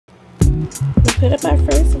We put up our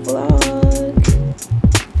first vlog.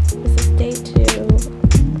 This is day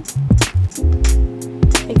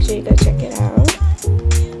 2. Make sure you go check it out.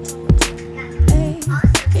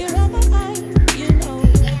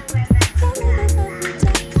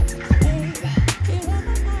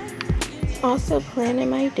 Also planning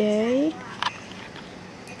my day.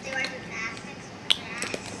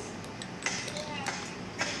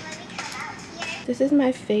 This is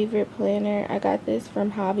my favorite planner. I got this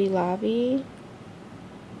from Hobby Lobby.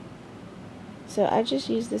 So I just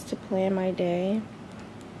use this to plan my day.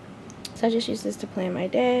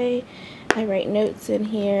 I write notes in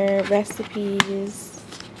here, recipes.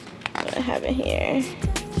 What do I have in here?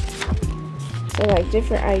 So like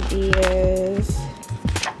different ideas.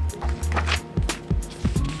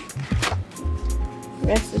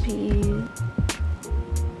 Recipes,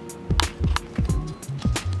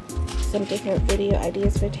 some different video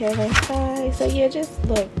ideas for Taylor and Sky. So yeah, just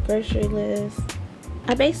look, grocery list.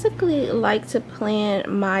 I basically like to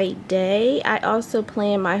plan my day. I also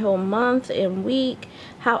plan my whole month and week.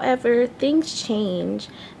 However, things change.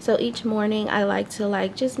 So each morning I like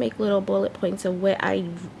to just make little bullet points of what I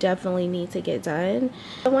definitely need to get done.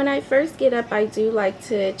 When I first get up, I do like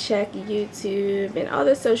to check YouTube and all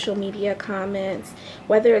the social media comments,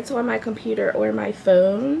 whether it's on my computer or my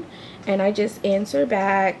phone, and I just answer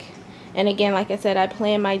back. And again, like I said, I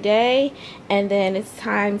plan my day and then it's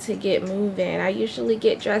time to get moving. I usually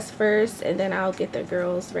get dressed first and then I'll get the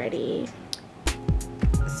girls ready.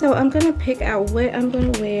 So I'm gonna pick out what I'm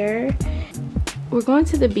gonna wear. We're going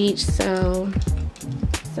to the beach, so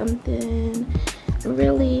something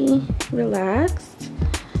really relaxed.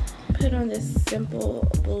 Put on this simple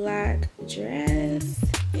black dress.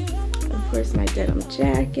 Of course, my denim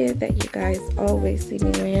jacket that you guys always see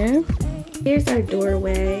me wear. Here's our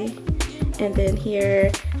doorway. And then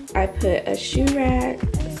here I put a shoe rack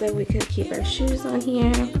so we could keep our shoes on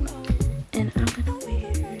here. And I'm gonna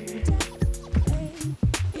wear,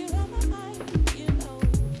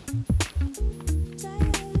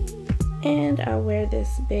 and I'll wear this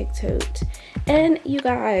big tote. And you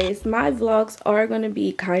guys, my vlogs are gonna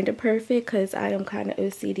be kind of perfect because I am kind of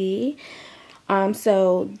OCD.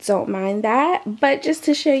 So don't mind that. But just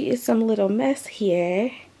to show you some little mess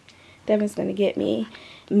here, Devin's gonna get me.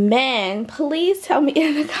 Man, please tell me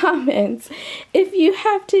in the comments if you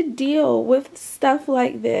have to deal with stuff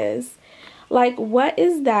like this. Like, what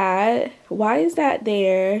is that? Why is that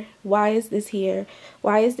there? Why is this here?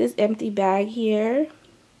 Why is this empty bag here?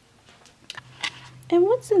 And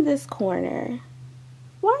what's in this corner?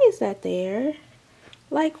 Why is that there?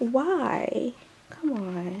 Like, why? Come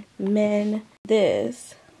on. Men,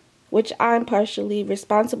 this, which I'm partially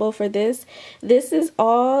responsible for this. This is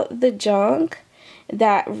all the junk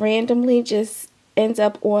that randomly just ends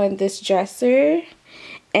up on this dresser,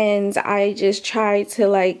 and I just try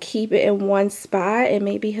to keep it in one spot, and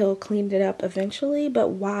maybe he'll clean it up eventually.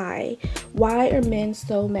 But why are men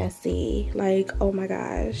so messy? Like, oh my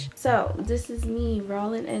gosh. So this is me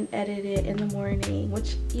rolling and edited in the morning,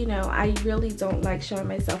 which, you know, I really don't like showing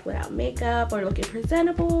myself without makeup or looking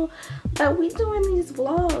presentable, but we doing these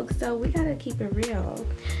vlogs, so we gotta keep it real.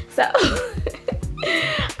 So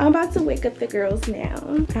I'm about to wake up the girls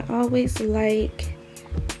now. I always like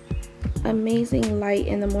amazing light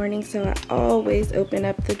in the morning, so I always open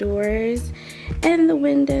up the doors and the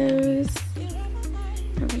windows.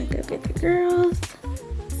 I'm gonna go get the girls.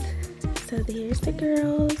 So here's the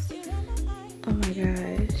girls. Oh my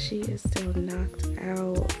gosh, she is still knocked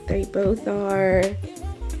out. They both are.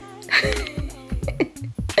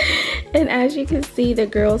 And as you can see, the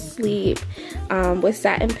girls sleep with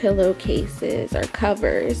satin pillowcases or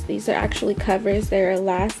covers. These are actually covers. They're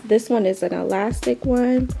this one is an elastic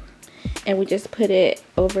one, and we just put it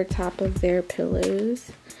over top of their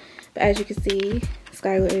pillows. But as you can see,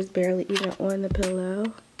 Skylar is barely even on the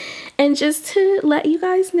pillow. And just to let you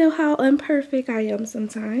guys know how imperfect I am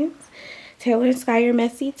sometimes, Taylor and Sky are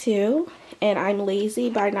messy too, and I'm lazy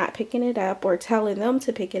by not picking it up or telling them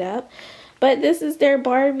to pick it up. But this is their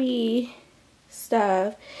Barbie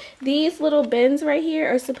stuff. These little bins right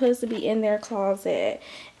here are supposed to be in their closet.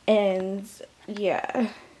 And yeah,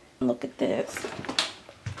 look at this.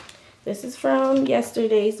 This is from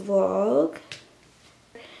yesterday's vlog.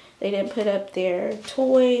 They didn't put up their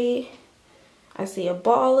toy. I see a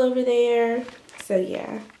ball over there. So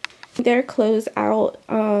yeah, their clothes out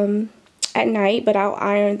at night, but I'll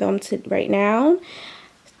iron them right now.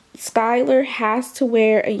 Skylar has to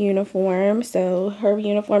wear a uniform, so her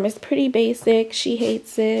uniform is pretty basic. She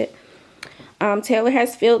hates it. Taylor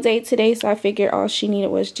has field day today, so I figured all she needed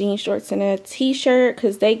was jean shorts and a t-shirt,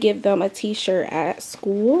 because they give them a t-shirt at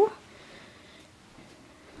school.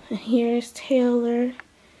 And here's Taylor.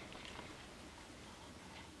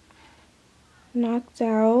 Knocked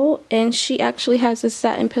out. And she actually has a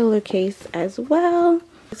satin pillowcase as well.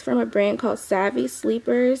 It's from a brand called Savvy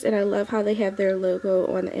Sleepers, and I love how they have their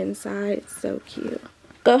logo on the inside. It's so cute.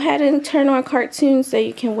 Go ahead and turn on cartoons so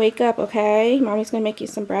you can wake up, okay? Mommy's gonna make you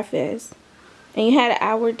some breakfast. And you had an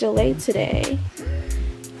hour delay today.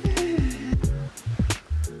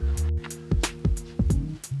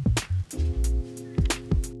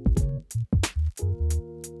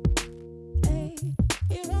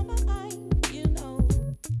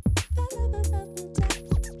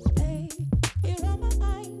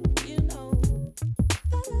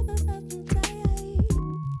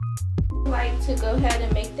 Like to go ahead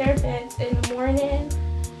and make their beds in the morning.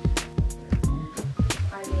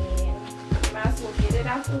 I mean, you might as well get it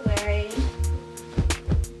out the way.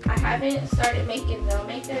 I haven't started making them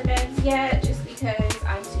make their beds yet, just because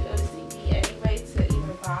I'm too OCD anyway to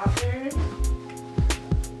even bother.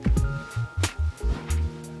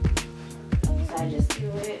 So I just do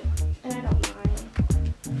it, and I don't mind.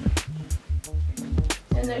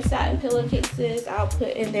 And their satin pillowcases I'll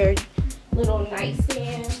put in their little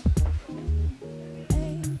nightstand.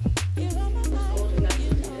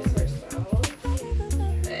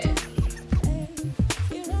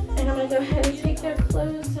 Go ahead and take their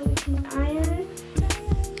clothes so we can iron.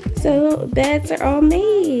 So beds are all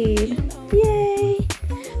made. Yay!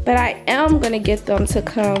 But I am gonna get them to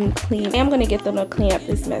come clean. I'm gonna get them to clean up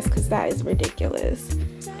this mess because that is ridiculous.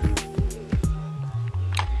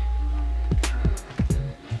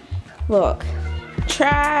 Look,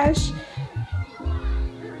 trash.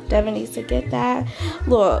 Devin needs to get that.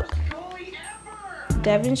 Look,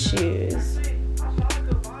 Devin's shoes.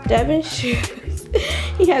 Devin's shoes.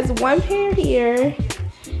 He has one pair here,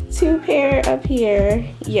 two pair up here.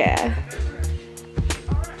 Yeah.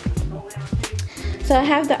 So I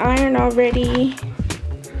have the iron already,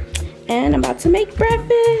 and I'm about to make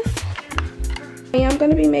breakfast. I'm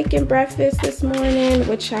gonna be making breakfast this morning,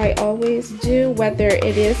 which I always do, whether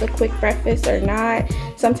it is a quick breakfast or not.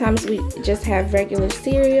 Sometimes we just have regular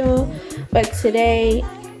cereal, but today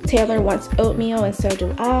Taylor wants oatmeal and so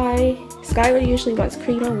do I. Skylar usually wants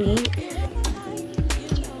cream of wheat.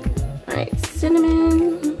 Alright,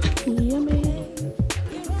 cinnamon, yummy.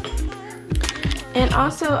 And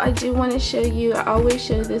also I do want to show you, I always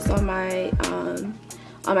show this on my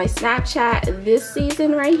Snapchat, this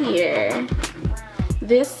season right here.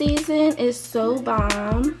 This season is so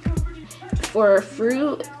bomb for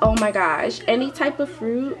fruit. Oh my gosh, any type of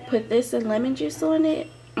fruit, put this and lemon juice on it.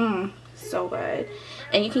 So good.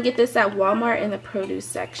 And you can get this at Walmart in the produce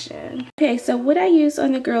section. Okay, so what I use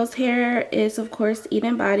on the girls' hair is, of course,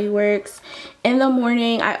 BODYWORKS. In the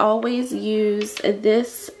morning, I always use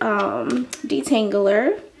this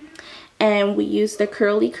detangler. And we use the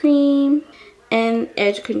curly cream and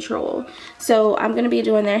edge control. So I'm going to be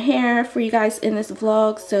doing their hair for you guys in this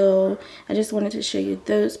vlog. So I just wanted to show you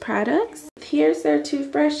those products. Here's their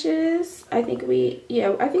toothbrushes. I think we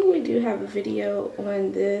do have a video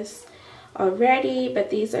on this already, but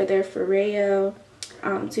these are their FOREO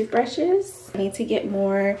toothbrushes. I need to get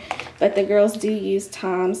more, but the girls do use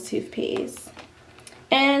Tom's toothpaste.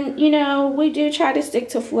 And you know, we do try to stick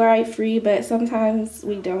to fluoride free, but sometimes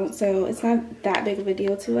we don't, so it's not that big of a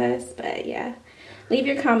deal to us. But yeah, leave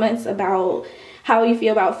your comments about how you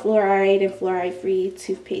feel about fluoride and fluoride free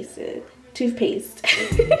toothpaste.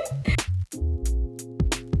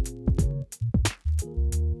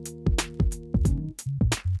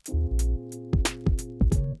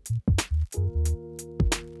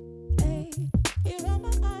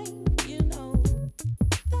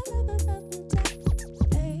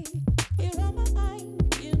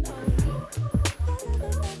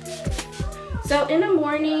 So in the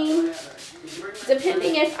morning,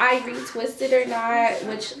 depending if I retwisted or not,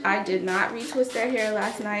 which I did not retwist their hair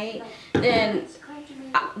last night, then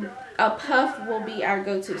a puff will be our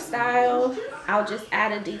go-to style. I'll just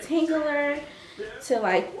add a detangler to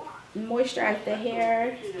like moisturize the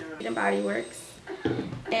hair. BODYWORKS.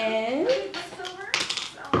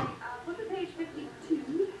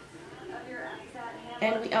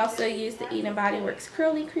 And we also use the BODYWORKS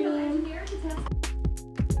curly cream.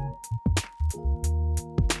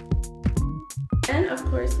 And of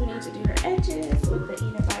course we need to do her edges with the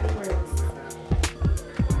BODYWORKS.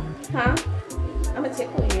 Huh? I'ma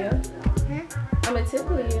tickle you. I'ma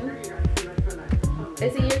tickle you.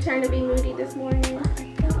 Is it your turn to be moody this morning?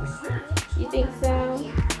 You think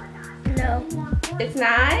so? No. It's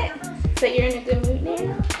not? So you're in a good mood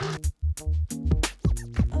now?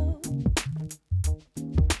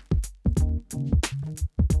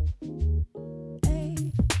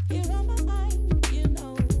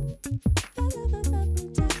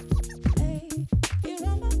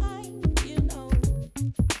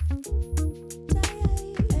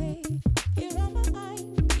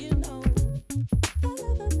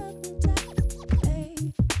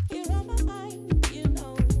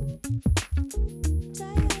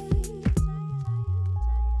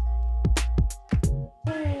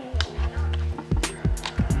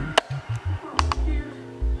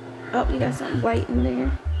 You got something white in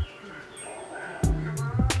there.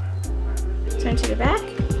 Turn to the back.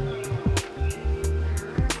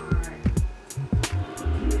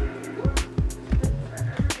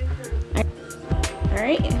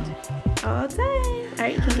 Alright, all done.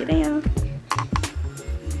 Alright, you can get down.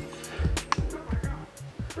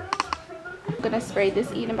 I'm gonna spray this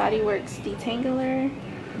BODYWORKS detangler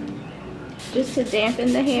just to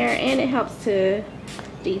dampen the hair, and it helps to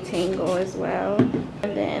detangle as well.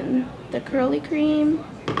 And then the curly cream,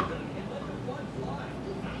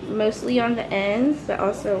 mostly on the ends, but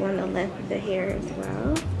also on the length of the hair as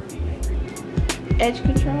well. Edge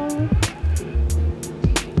control.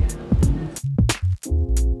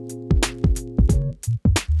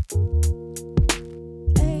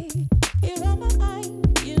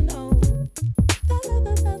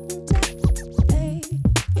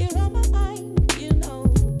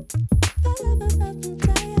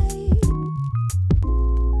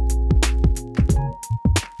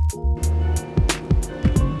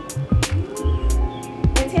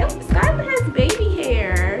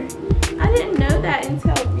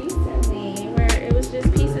 Until recently, where it was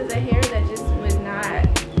just pieces of hair that just would not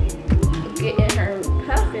get in her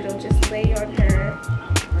puff. It'll just lay on her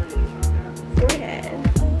forehead.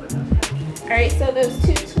 Alright, so those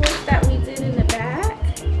two twists that we did in the back,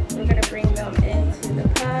 we're going to bring them into the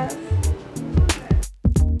puff.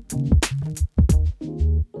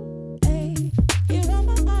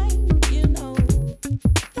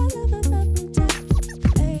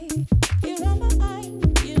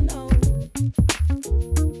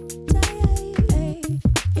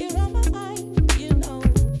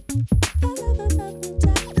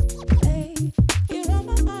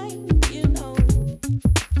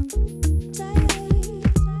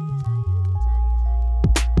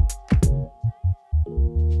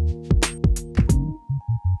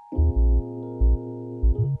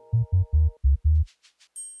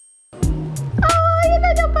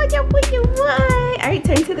 Alright,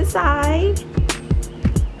 turn to the side.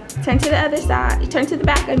 Turn to the other side. Turn to the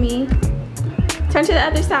back of me. Turn to the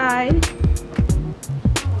other side.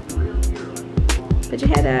 Put your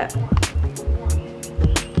head up.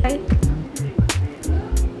 Okay.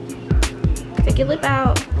 Take your lip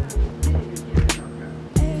out.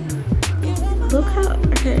 Look how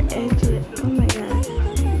her edges, oh my gosh.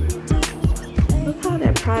 Look how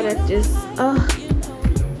that product just, oh.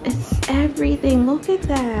 Everything, look at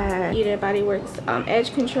that. BODYWORKS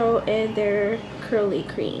edge control and their curly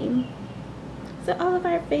cream. So all of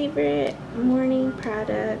our favorite morning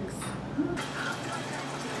products.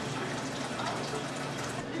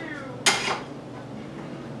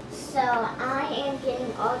 So I am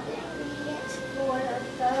getting all the ingredients for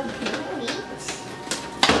the meat.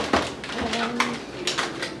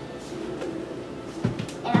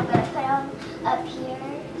 And I'm going to put them up here.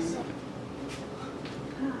 So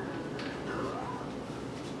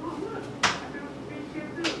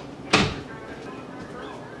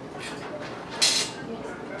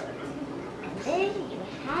there you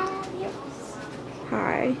have your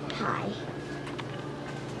Hi. Hi.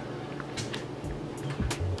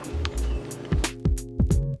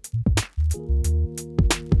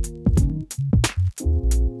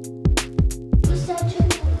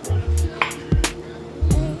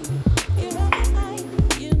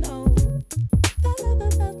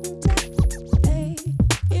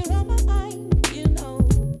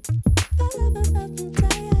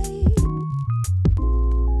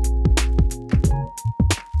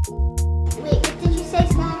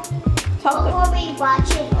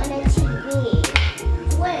 Watch it on a TV.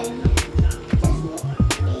 When?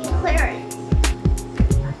 Clearance.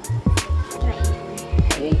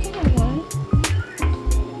 Yeah, you can have one.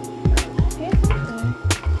 Here's one.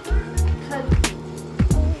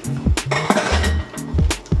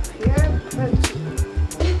 Pure protein.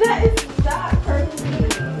 That is not protein.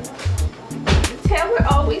 Taylor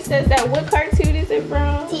always says that. What cartoon is it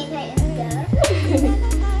from? TV and stuff.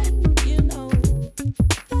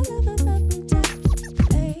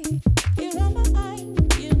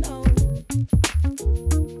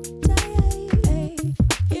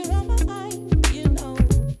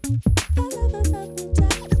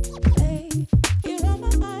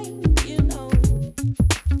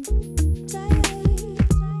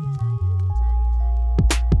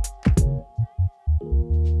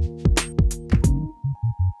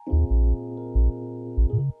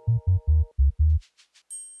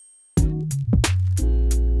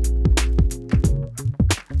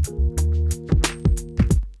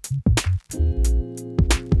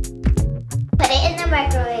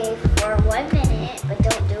 Microwave for 1 minute, but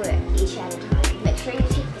don't do it each at a time. Make sure you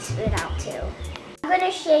take the spoon out too. I'm going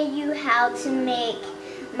to show you how to make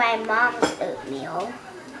my mom's oatmeal,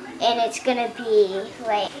 and it's gonna be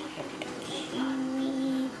like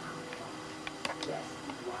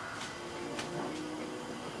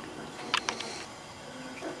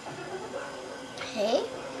okay.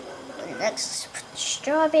 Next, put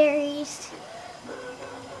strawberries.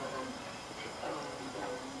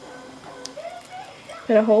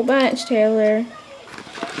 Put a whole bunch, Taylor.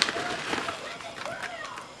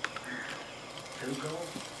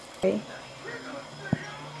 Okay.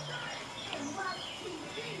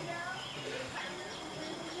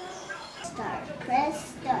 Start,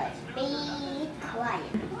 press start, be quiet.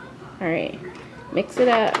 All right, mix it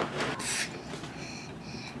up.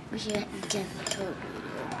 We should get the total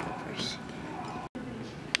first.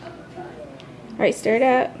 All right, stir it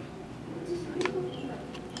up.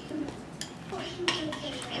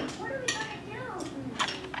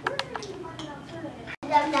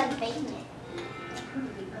 I'm not baking it.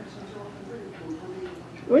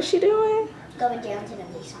 What's she doing? Going down to the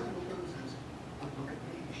basement.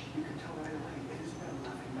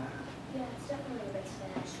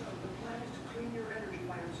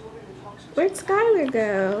 Where'd Skylar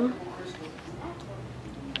go?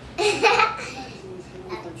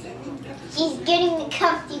 She's getting the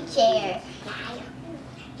comfy chair.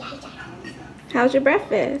 How's your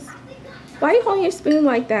breakfast? Why are you holding your spoon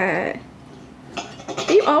like that?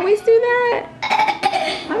 Do you always do that?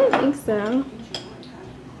 I don't think so.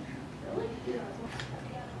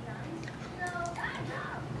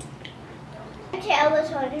 I was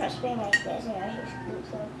holding her spoon like this, and I just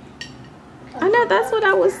I know, that's what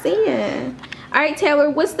I was saying. All right, Taylor,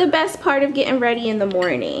 what's the best part of getting ready in the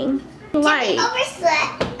morning? Like, did we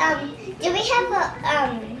overslept?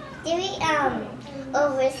 Do we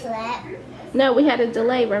overslept? no, we had a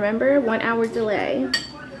delay, remember? 1 hour delay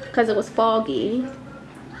because it was foggy.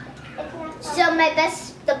 So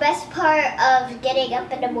the best part of getting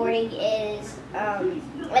up in the morning is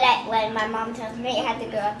when my mom tells me I have to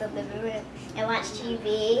go out the living room and watch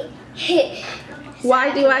TV.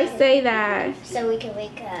 Why do I say that? So we can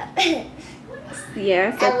wake up.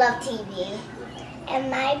 Yeah. I love TV.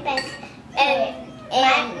 And my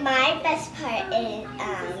best part is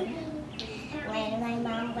when my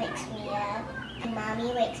mom wakes me up.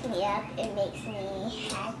 Mommy wakes me up. It makes me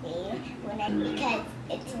happy because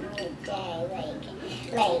it's a new day.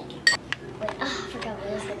 I forgot what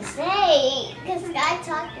I was gonna say because I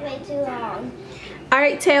talked way too long. All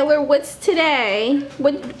right, Taylor, what's today?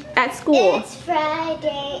 What at school? It's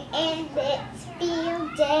Friday and it's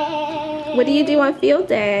field day. What do you do on field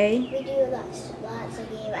day? We do lots of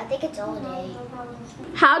games. I think it's all day.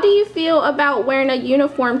 How do you feel about wearing a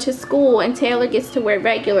uniform to school and Taylor gets to wear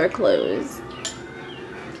regular clothes?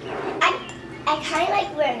 I kind of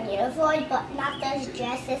like wearing uniforms, but not those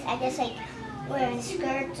dresses. I just like wearing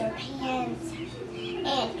skirts or pants,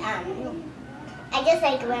 and I just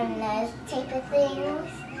like wearing those type of things.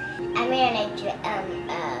 I'm wearing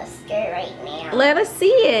a skirt right now. Let us see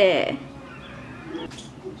it.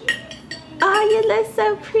 Oh, you look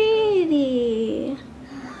so pretty.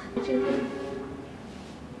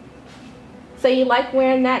 So you like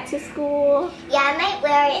wearing that to school? Yeah, I might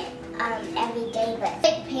wear it every day, but I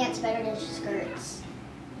like pants better than skirts.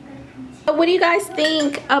 What do you guys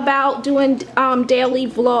think about doing daily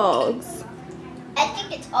vlogs? I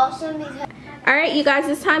think it's awesome because... Alright, you guys,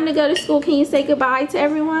 it's time to go to school. Can you say goodbye to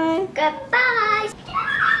everyone? Goodbye!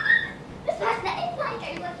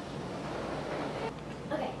 Okay,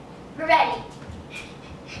 we're ready.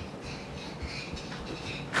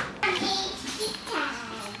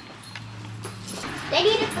 They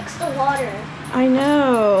need to fix the water. I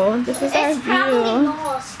know. This is our It's probably view.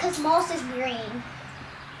 moss, because moss is green.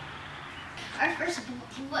 Our first,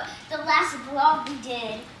 the last vlog we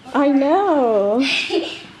did. I know.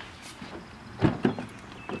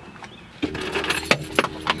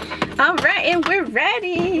 Alright, and we're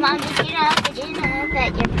ready. Mom, did you know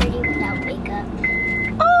that you're pretty without makeup?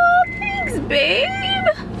 Oh, thanks, babe.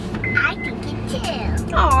 I think it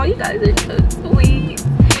too. Oh, you guys are so sweet.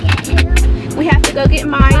 We have to go get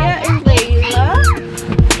Maya and Layla.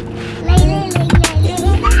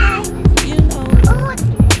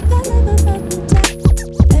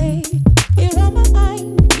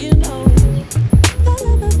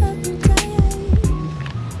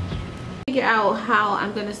 Figure out how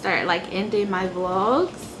I'm gonna start like ending my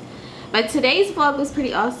vlogs, but today's vlog was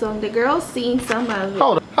pretty awesome. The girls seen some of it.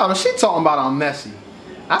 Hold on, she talking about I'm messy.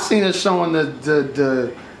 I seen her showing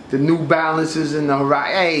the New Balances in the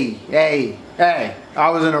horizon. Hey, I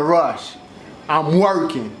was in a rush. I'm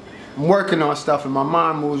working on stuff and my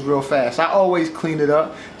mind moves real fast. I always clean it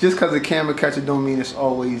up. Just because the camera catcher don't mean it's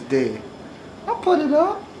always there. I put it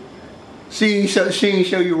up. She ain't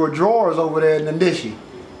show you her drawers over there, then did she?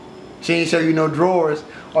 She ain't show you no drawers,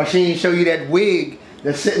 or she ain't show you that wig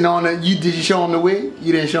that's sitting on the. Did you show him the wig?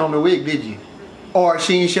 You didn't show him the wig, did you? Or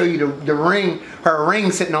she ain't show you the ring, her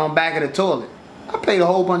ring sitting on the back of the toilet. I paid a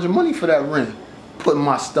whole bunch of money for that ring. Putting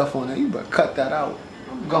my stuff on there. You better cut that out.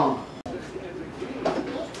 I'm gone.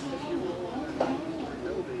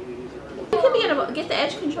 You can be in a, get the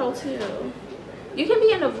edge control too. You can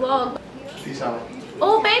be in a vlog. Peace out.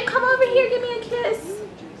 Oh babe, come over here, give me a kiss.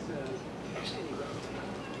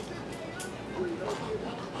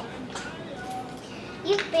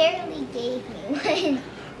 You barely gave me one.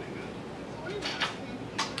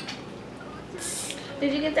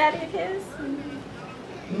 Did you get daddy a kiss?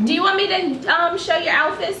 Do you want me to show your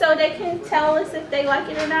outfit so they can tell us if they like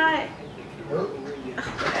it or not?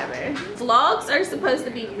 Whatever. Vlogs are supposed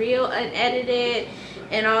to be real, unedited,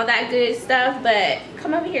 and all that good stuff, but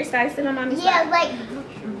come over here, Sky, sit on mommy's lap. Like.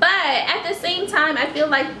 But at the same time, I feel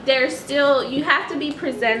like there's still, you have to be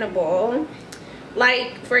presentable.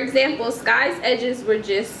 Like, for example, Sky's edges were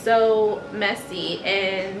just so messy,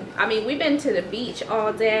 and I mean, we've been to the beach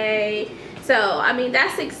all day. So, I mean,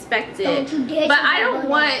 that's expected. But I don't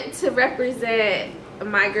want to represent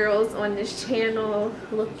my girls on this channel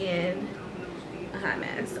looking a hot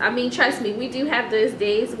mess. I mean, trust me, we do have those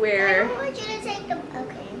days where... I don't want you to take them.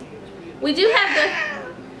 Okay. We do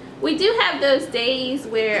have those days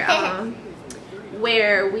where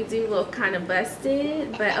where we do look kind of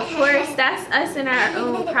busted. But, of course, that's us in our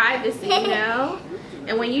own privacy, you know?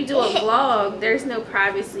 And when you do a vlog, there's no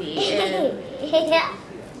privacy. And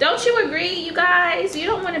don't you agree, you guys? You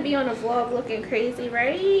don't want to be on a vlog looking crazy,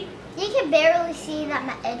 right? You can barely see that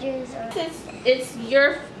my edges are... It's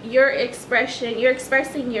your expression. You're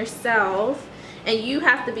expressing yourself, and you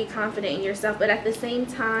have to be confident in yourself. But at the same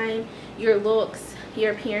time, your looks,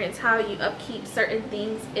 your appearance, how you upkeep certain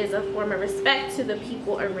things is a form of respect to the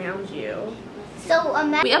people around you. So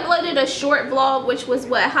we uploaded a short vlog, which was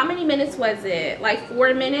what? How many minutes was it? Like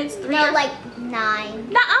 4 minutes? 3 No, or like 9.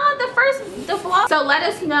 Nuh-uh, the vlog. So let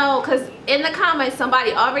us know, because in the comments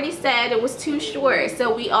somebody already said it was too short.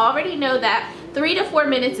 So we already know that 3 to 4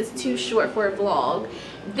 minutes is too short for a vlog.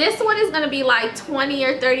 This one is going to be like 20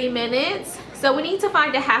 or 30 minutes. So we need to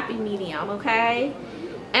find a happy medium, okay?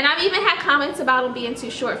 And I've even had comments about them being too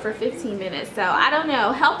short for 15 minutes. So I don't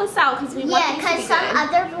know. Help us out, because we want these to be good. Yeah, because some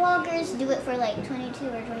other vloggers do it for like 22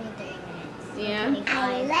 or 23 minutes. Yeah.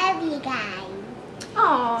 25. I love you guys.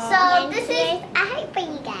 Aww. So this is a hype for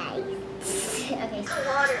you guys. Okay.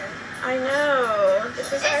 Water. I know.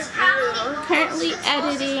 This is our view. Currently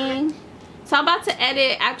editing. So I'm about to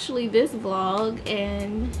edit actually this vlog,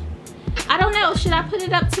 and I don't know. Should I put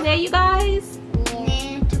it up today, you guys?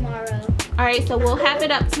 Yeah, tomorrow. Alright, so we'll have it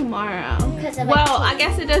up tomorrow. Well, I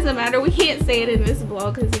guess it doesn't matter. We can't say it in this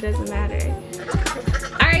vlog because it doesn't matter.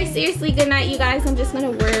 Alright, seriously, good night, you guys. I'm just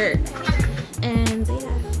gonna work. And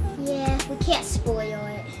yeah. Yeah, we can't spoil it.